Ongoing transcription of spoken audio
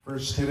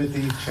First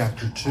Timothy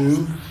chapter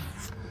 2.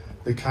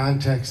 The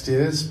context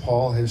is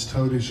Paul has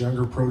told his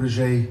younger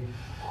protege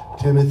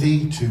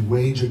Timothy to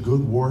wage a good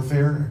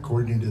warfare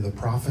according to the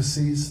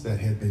prophecies that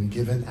had been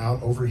given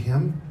out over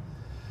him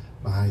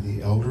by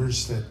the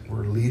elders that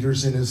were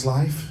leaders in his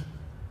life.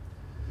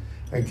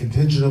 And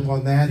contingent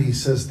upon that, he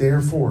says,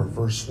 therefore,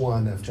 verse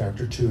 1 of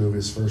chapter 2 of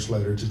his first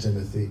letter to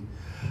Timothy,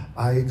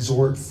 I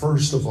exhort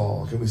first of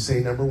all, can we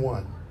say number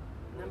one?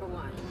 Number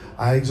one.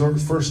 I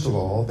exhort first of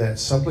all that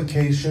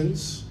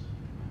supplications,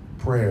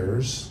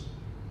 prayers,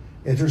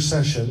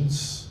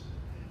 intercessions,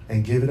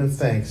 and giving of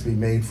thanks be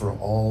made for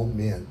all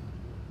men.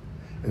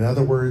 In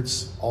other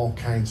words, all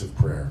kinds of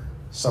prayer.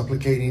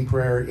 Supplicating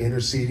prayer,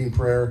 interceding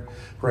prayer,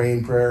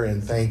 praying prayer,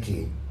 and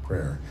thanking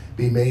prayer.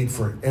 Be made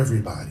for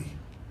everybody.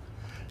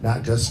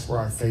 Not just for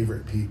our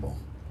favorite people,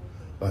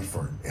 but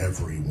for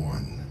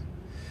everyone.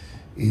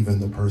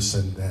 Even the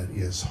person that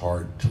is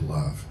hard to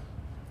love.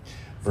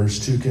 Verse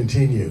 2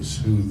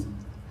 continues,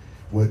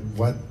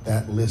 what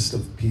that list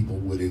of people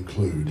would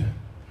include.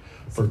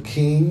 For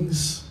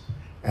kings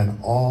and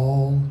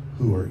all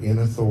who are in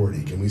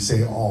authority. Can we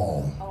say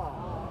all?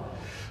 All.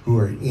 Who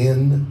are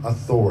in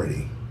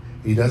authority.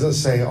 He doesn't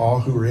say all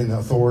who are in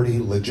authority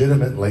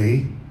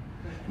legitimately.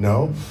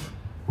 No.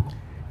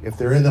 If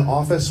they're in the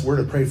office, we're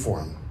to pray for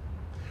them,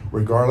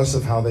 regardless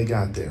of how they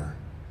got there.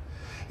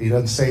 He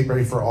doesn't say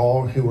pray for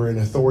all who are in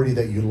authority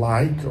that you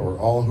like, or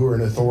all who are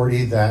in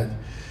authority that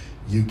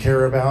you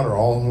care about, or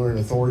all who are in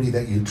authority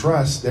that you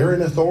trust. They're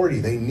in authority.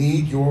 They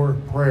need your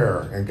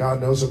prayer. And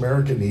God knows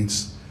America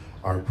needs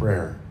our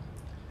prayer.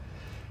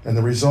 And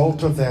the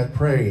result of that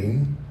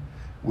praying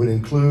would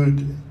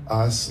include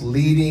us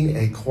leading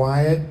a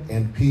quiet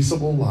and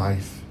peaceable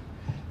life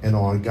in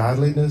all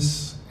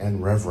godliness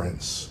and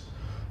reverence.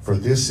 For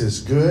this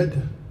is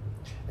good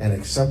and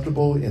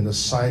acceptable in the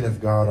sight of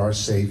God our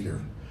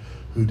Savior,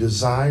 who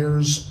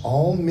desires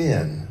all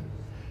men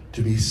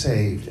to be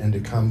saved and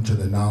to come to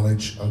the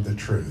knowledge of the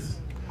truth.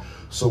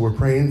 So we're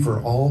praying for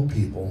all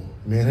people,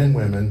 men and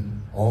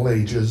women, all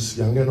ages,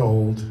 young and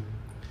old,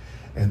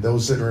 and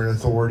those that are in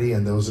authority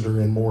and those that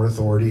are in more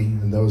authority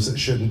and those that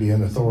shouldn't be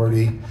in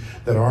authority,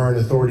 that are in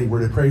authority.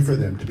 We're to pray for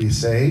them to be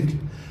saved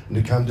and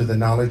to come to the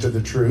knowledge of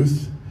the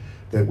truth,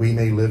 that we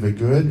may live a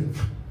good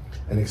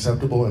and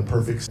acceptable and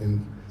perfect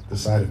in the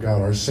sight of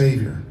God our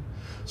Savior.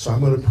 So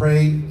I'm going to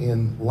pray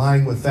in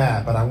line with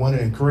that, but I want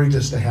to encourage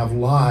us to have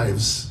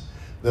lives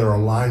that are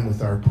aligned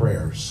with our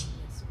prayers.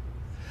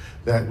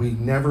 That we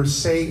never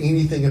say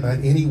anything about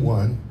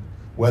anyone,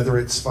 whether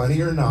it's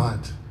funny or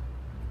not,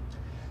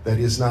 that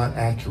is not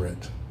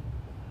accurate.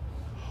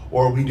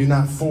 Or we do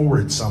not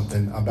forward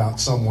something about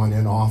someone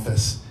in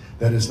office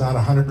that is not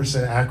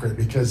 100% accurate,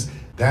 because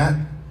that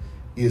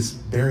is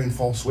bearing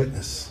false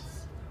witness.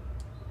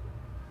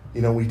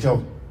 You know, we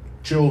tell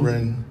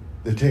children,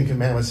 the Ten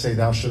Commandments say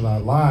thou shalt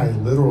not lie.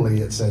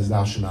 Literally it says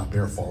thou shalt not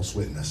bear false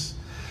witness.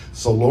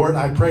 So Lord,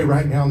 I pray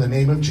right now in the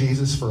name of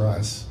Jesus for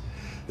us,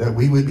 that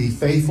we would be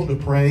faithful to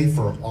pray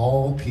for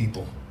all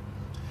people,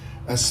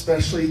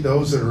 especially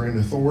those that are in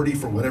authority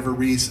for whatever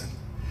reason,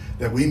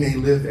 that we may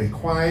live a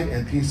quiet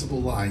and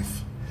peaceable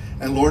life.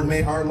 And Lord,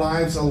 may our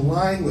lives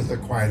align with a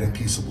quiet and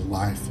peaceable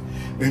life.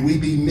 May we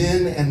be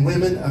men and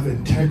women of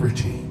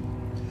integrity,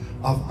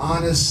 of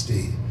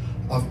honesty,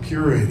 of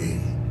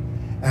purity,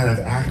 and of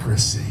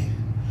accuracy,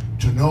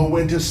 to know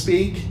when to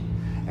speak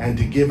and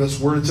to give us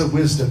words of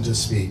wisdom to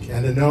speak,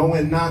 and to know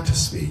when not to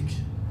speak.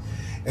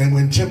 And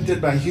when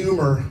tempted by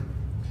humor,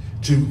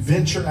 to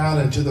venture out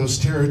into those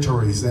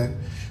territories that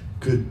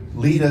could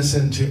lead us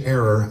into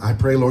error. I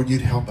pray, Lord,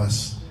 you'd help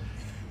us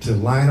to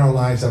line our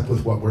lives up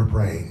with what we're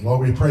praying.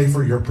 Lord, we pray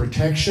for your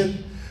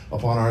protection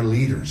upon our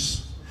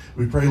leaders.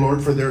 We pray,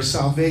 Lord, for their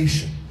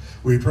salvation.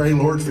 We pray,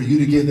 Lord, for you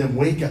to give them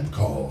wake-up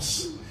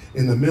calls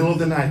in the middle of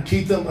the night.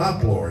 Keep them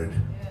up, Lord,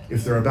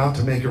 if they're about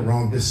to make a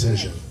wrong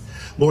decision.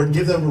 Lord,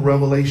 give them a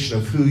revelation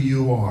of who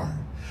you are.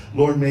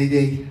 Lord, may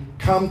they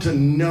come to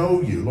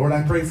know you. Lord,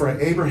 I pray for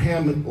an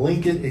Abraham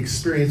Lincoln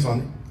experience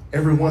on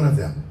every one of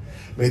them.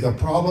 May the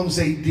problems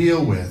they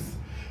deal with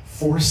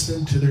force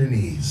them to their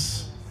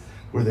knees,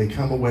 where they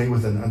come away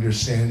with an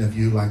understanding of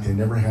you like they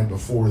never had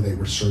before they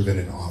were serving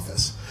in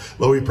office.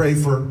 Lord, we pray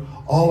for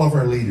all of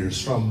our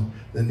leaders, from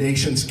the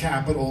nation's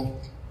capital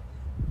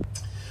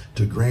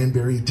to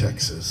Granbury,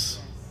 Texas,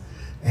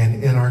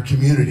 and in our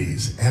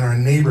communities and our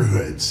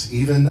neighborhoods,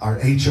 even our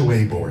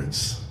HOA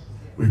boards.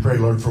 We pray,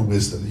 Lord, for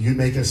wisdom. You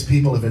make us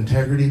people of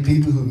integrity,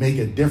 people who make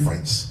a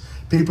difference,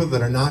 people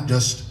that are not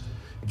just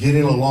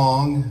getting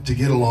along to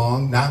get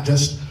along, not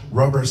just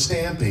rubber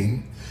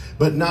stamping,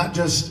 but not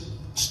just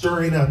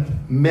stirring up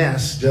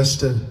mess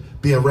just to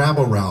be a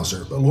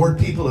rabble-rouser. But Lord,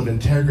 people of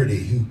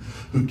integrity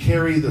who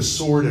carry the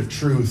sword of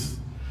truth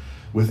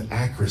with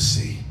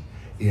accuracy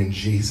in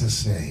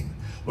Jesus' name.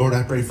 Lord,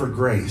 I pray for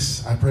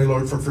grace. I pray,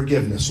 Lord, for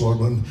forgiveness. Lord,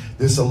 when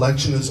this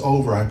election is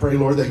over, I pray,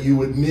 Lord, that you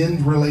would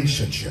mend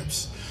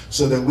relationships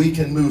so that we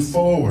can move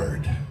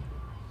forward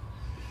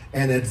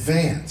and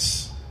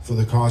advance for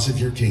the cause of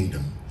your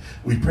kingdom.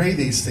 We pray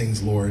these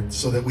things, Lord,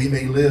 so that we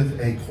may live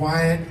a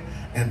quiet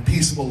and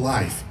peaceable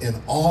life in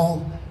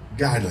all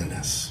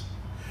godliness.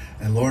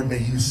 And Lord, may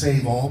you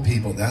save all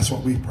people. That's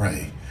what we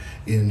pray.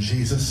 In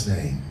Jesus'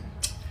 name,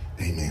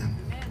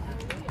 amen.